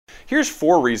Here's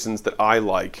 4 reasons that I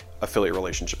like affiliate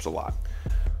relationships a lot.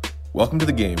 Welcome to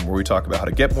The Game, where we talk about how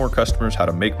to get more customers, how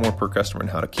to make more per customer, and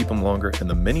how to keep them longer, and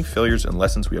the many failures and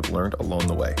lessons we have learned along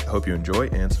the way. I hope you enjoy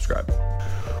and subscribe.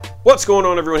 What's going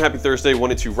on, everyone? Happy Thursday.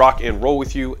 Wanted to rock and roll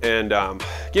with you and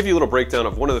give you a little breakdown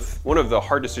of one of the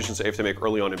hard decisions I have to make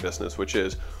early on in business, which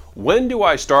is when do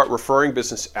I start referring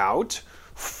business out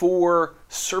for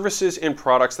services and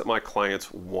products that my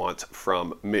clients want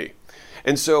from me?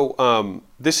 And so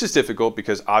this is difficult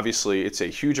because obviously it's a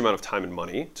huge amount of time and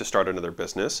money to start another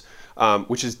business,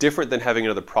 which is different than having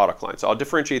another product line. So I'll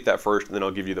differentiate that first, and then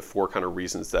I'll give you the 4 kind of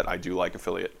reasons that I do like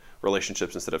affiliate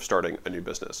relationships instead of starting a new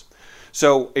business.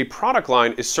 So a product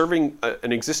line is serving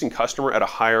an existing customer at a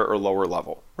higher or lower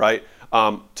level, right?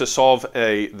 To solve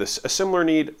a similar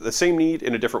need, the same need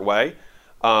in a different way,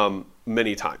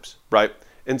 many times, right?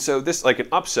 And so this, like an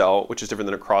upsell, which is different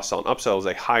than a cross-sell, an upsell is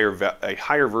a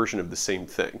higher version of the same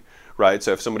thing, right?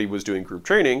 So if somebody was doing group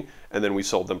training and then we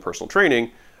sold them personal training,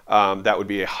 that would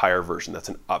be a higher version. That's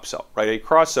an upsell, right? A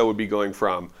cross-sell would be going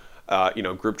from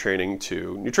group training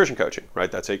to nutrition coaching,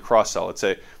 right? That's a cross-sell.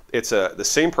 It's the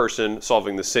same person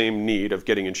solving the same need of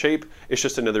getting in shape. It's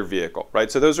just another vehicle,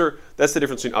 right? So that's the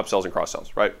difference between upsells and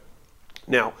cross-sells, right?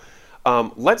 Now,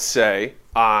 let's say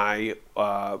I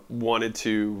wanted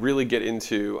to really get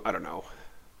into, I don't know,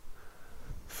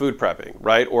 food prepping,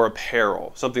 right? Or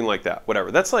apparel, something like that,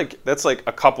 whatever. That's like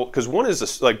a couple, because one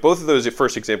is like both of those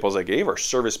first examples I gave are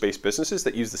service-based businesses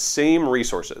that use the same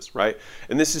resources, right?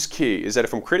 And this is key, is that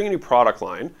if I'm creating a new product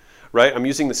line, right, I'm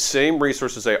using the same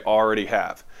resources I already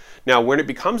have. Now, when it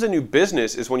becomes a new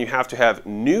business is when you have to have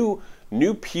new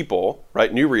people,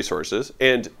 right, new resources,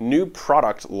 and new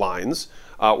product lines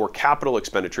or capital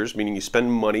expenditures, meaning you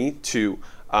spend money to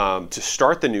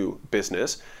start the new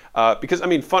business. Because I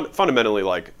mean, fundamentally,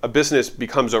 like a business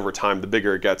becomes over time, the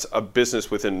bigger it gets, a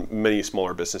business within many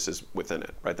smaller businesses within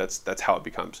it, right? That's how it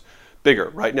becomes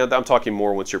bigger, right? Now I'm talking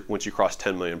more once you cross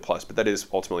 10 million plus, but that is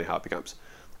ultimately how it becomes.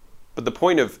 But the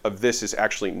point of this is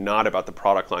actually not about the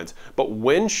product lines, but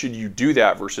when should you do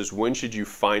that versus when should you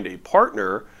find a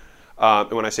partner?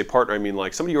 And when I say partner, I mean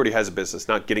like somebody who already has a business,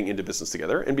 not getting into business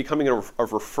together and becoming a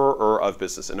referrer of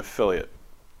business, an affiliate.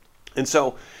 And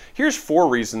so here's 4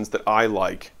 reasons that I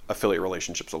like affiliate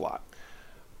relationships a lot.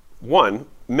 1,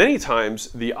 many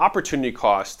times the opportunity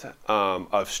cost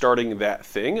of starting that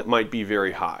thing might be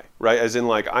very high, right? As in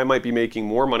like I might be making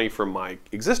more money from my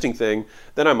existing thing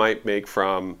than I might make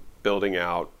from building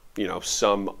out,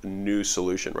 some new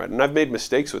solution, right? And I've made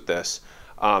mistakes with this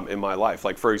in my life.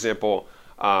 Like for example,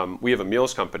 we have a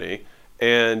meals company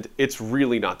and it's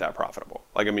really not that profitable.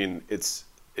 Like, I mean,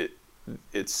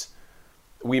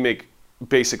 we make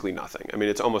basically nothing. I mean,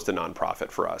 it's almost a nonprofit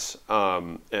for us.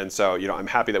 And so, I'm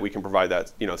happy that we can provide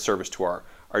that, service to our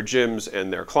gyms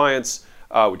and their clients,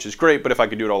 which is great. But if I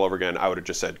could do it all over again, I would have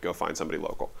just said, go find somebody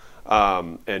local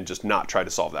and just not try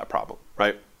to solve that problem,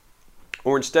 right?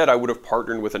 Or instead, I would have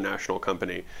partnered with a national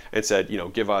company and said,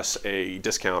 give us a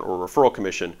discount or referral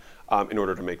commission in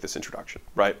order to make this introduction,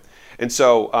 right? And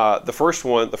so the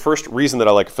first reason that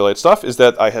I like affiliate stuff is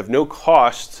that I have no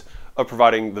cost of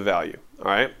providing the value, all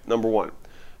right? Number 1.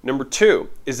 Number 2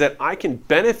 is that I can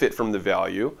benefit from the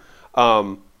value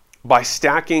by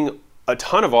stacking a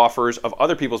ton of offers of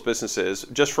other people's businesses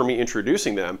just for me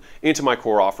introducing them into my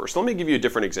core offer. So let me give you a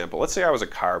different example. Let's say I was a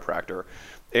chiropractor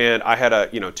and I had a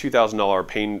 $2,000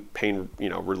 pain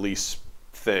release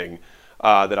thing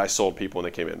that I sold people when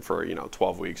they came in for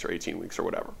 12 weeks or 18 weeks or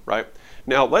whatever, right?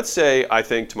 Now let's say I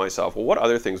think to myself, well, what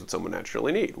other things would someone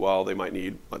naturally need? Well, they might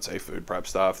need, let's say, food prep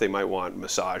stuff. They might want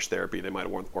massage therapy. They might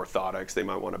want orthotics. They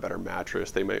might want a better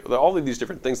mattress. They may all of these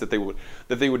different things that they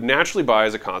would naturally buy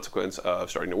as a consequence of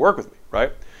starting to work with me,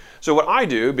 right? So what I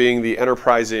do, being the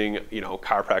enterprising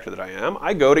chiropractor that I am,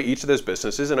 I go to each of those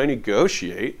businesses and I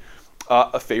negotiate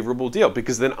a favorable deal,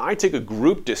 because then I take a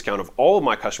group discount of all of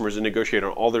my customers and negotiate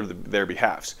on all their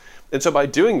behalfs. And so by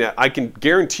doing that, I can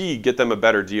guarantee get them a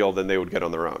better deal than they would get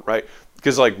on their own, right?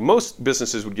 Because like most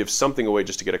businesses would give something away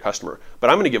just to get a customer, but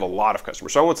I'm going to give a lot of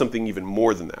customers. So I want something even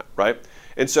more than that, right?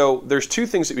 And so there's 2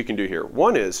 things that we can do here.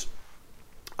 One is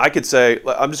I could say,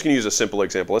 I'm just going to use a simple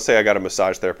example. Let's say I got a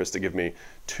massage therapist to give me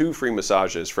 2 free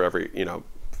massages for every,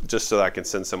 just so that I can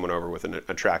send someone over with an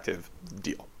attractive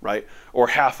deal, right? Or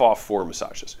half off 4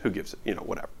 massages. Who gives it?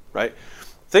 Whatever, right?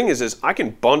 Thing is I can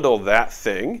bundle that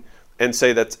thing and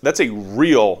say that's a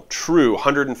real, true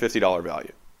 $150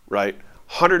 value, right?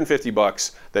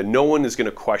 $150 that no one is going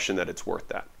to question that it's worth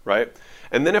that, right?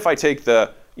 And then if I take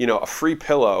a free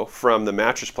pillow from the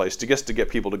mattress place to get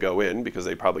people to go in because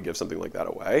they probably give something like that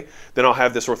away, then I'll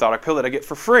have this orthotic pillow that I get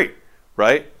for free,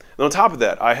 right? And on top of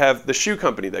that, I have the shoe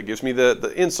company that gives me the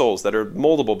insoles that are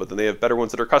moldable, but then they have better ones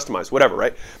that are customized, whatever,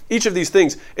 right? Each of these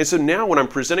things. And so now when I'm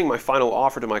presenting my final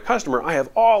offer to my customer, I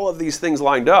have all of these things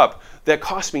lined up that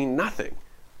cost me nothing,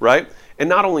 right? And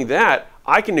not only that,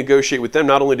 I can negotiate with them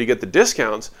not only to get the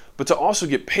discounts, but to also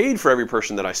get paid for every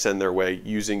person that I send their way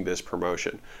using this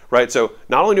promotion, right? So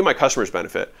not only do my customers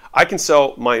benefit, I can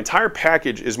sell my entire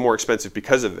package is more expensive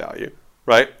because of value,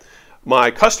 right?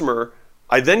 My customer,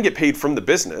 I then get paid from the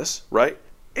business, right?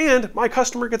 And my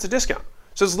customer gets a discount.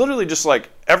 So it's literally just like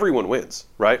everyone wins,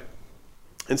 right?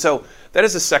 And so that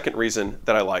is the second reason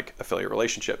that I like affiliate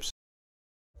relationships.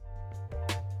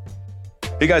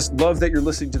 Hey guys, love that you're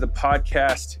listening to the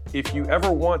podcast. If you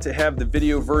ever want to have the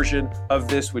video version of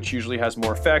this, which usually has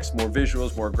more effects, more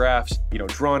visuals, more graphs,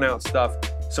 drawn out stuff,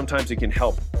 sometimes it can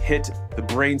help hit the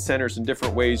brain centers in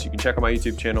different ways. You can check out my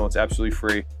YouTube channel. It's absolutely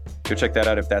free. Go check that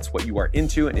out if that's what you are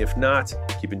into. And if not,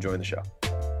 keep enjoying the show.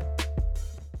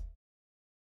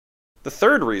 The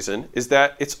third reason is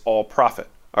that it's all profit.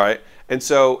 All right. And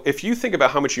so if you think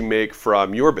about how much you make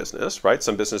from your business, right?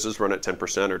 Some businesses run at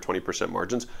 10% or 20%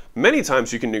 margins. Many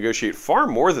times you can negotiate far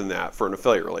more than that for an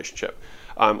affiliate relationship.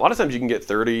 A lot of times you can get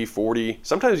 30, 40,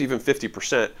 sometimes even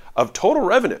 50% of total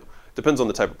revenue. Depends on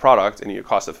the type of product and your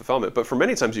cost of fulfillment. But for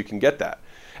many times you can get that.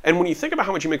 And when you think about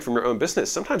how much you make from your own business,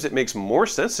 sometimes it makes more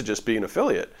sense to just be an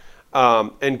affiliate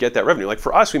and get that revenue. Like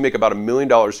for us, we make about $1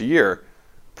 million a year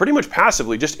pretty much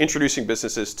passively, just introducing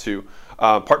businesses to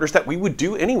partners that we would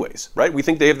do anyways, right? We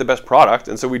think they have the best product,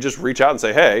 and so we just reach out and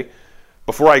say, hey,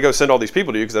 before I go send all these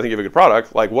people to you because I think you have a good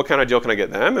product, like what kind of deal can I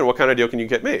get them and what kind of deal can you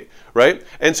get me, right?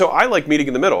 And so I like meeting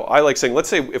in the middle. I like saying, let's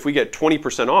say if we get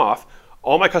 20% off,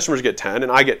 all my customers get 10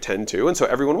 and I get 10 too, and so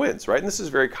everyone wins, right? And this is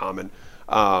very common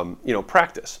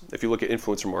practice. If you look at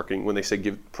influencer marketing, when they say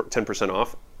give 10%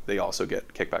 off, they also get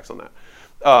kickbacks on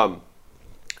that.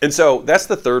 And so that's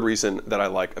the third reason that I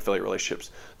like affiliate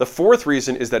relationships. The fourth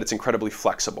reason is that it's incredibly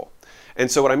flexible. And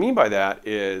so what I mean by that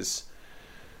is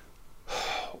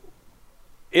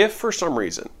if for some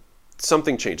reason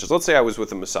something changes, let's say I was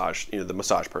with a massage, the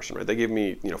massage person, right? They give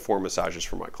me, 4 massages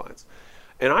for my clients.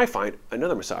 And I find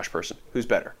another massage person who's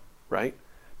better, right?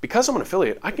 Because I'm an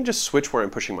affiliate, I can just switch where I'm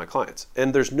pushing my clients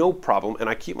and there's no problem and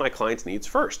I keep my clients' needs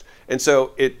first. And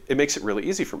so it makes it really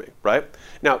easy for me, right?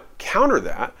 Now, counter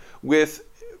that with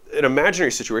an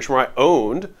imaginary situation where I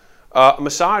owned a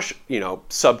massage,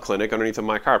 sub-clinic underneath of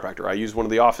my chiropractor. I used one of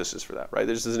the offices for that, right?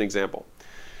 This is an example.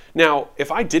 Now,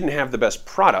 if I didn't have the best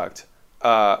product,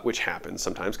 which happens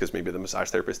sometimes because maybe the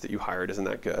massage therapist that you hired isn't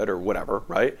that good or whatever,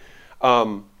 right?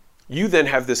 You then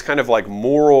have this kind of like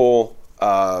moral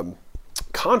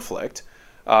conflict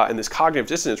and this cognitive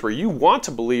dissonance where you want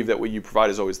to believe that what you provide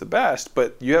is always the best,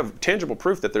 but you have tangible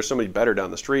proof that there's somebody better down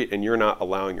the street and you're not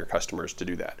allowing your customers to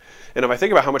do that. And if I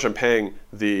think about how much I'm paying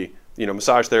the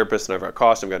massage therapist and I've got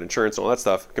cost, I've got insurance and all that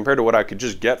stuff, compared to what I could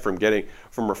just get from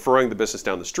referring the business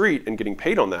down the street and getting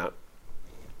paid on that,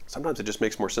 sometimes it just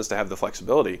makes more sense to have the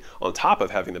flexibility on top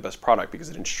of having the best product because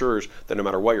it ensures that no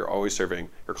matter what, you're always serving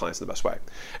your clients in the best way.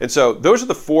 And so those are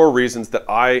the 4 reasons that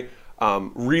I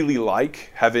really like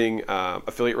having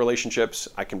affiliate relationships.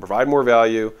 I can provide more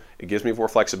value. It gives me more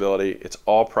flexibility. It's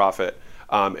all profit.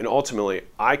 And ultimately,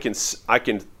 I can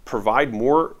provide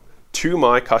more to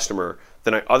my customer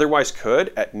than I otherwise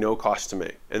could at no cost to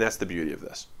me. And that's the beauty of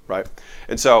this, right?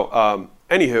 And so,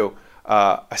 anywho,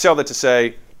 I say all that to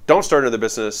say, don't start another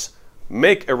business,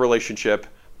 make a relationship,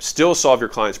 still solve your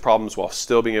clients' problems while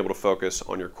still being able to focus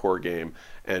on your core game.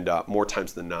 And more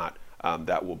times than not,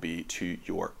 that will be to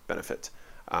your benefit.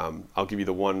 I'll give you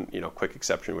the one quick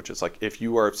exception, which is like if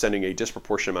you are sending a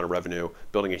disproportionate amount of revenue,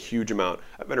 building a huge amount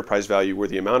of enterprise value, where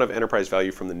the amount of enterprise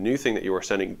value from the new thing that you are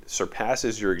sending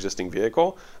surpasses your existing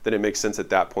vehicle, then it makes sense at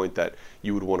that point that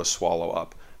you would want to swallow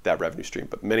up that revenue stream.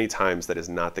 But many times that is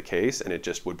not the case, and it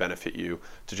just would benefit you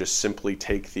to just simply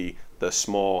take the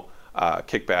small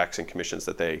kickbacks and commissions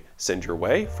that they send your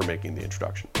way for making the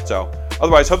introduction. So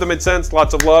otherwise, hope that made sense.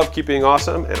 Lots of love. Keep being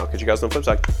awesome. And I'll catch you guys on the flip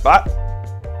side. Bye.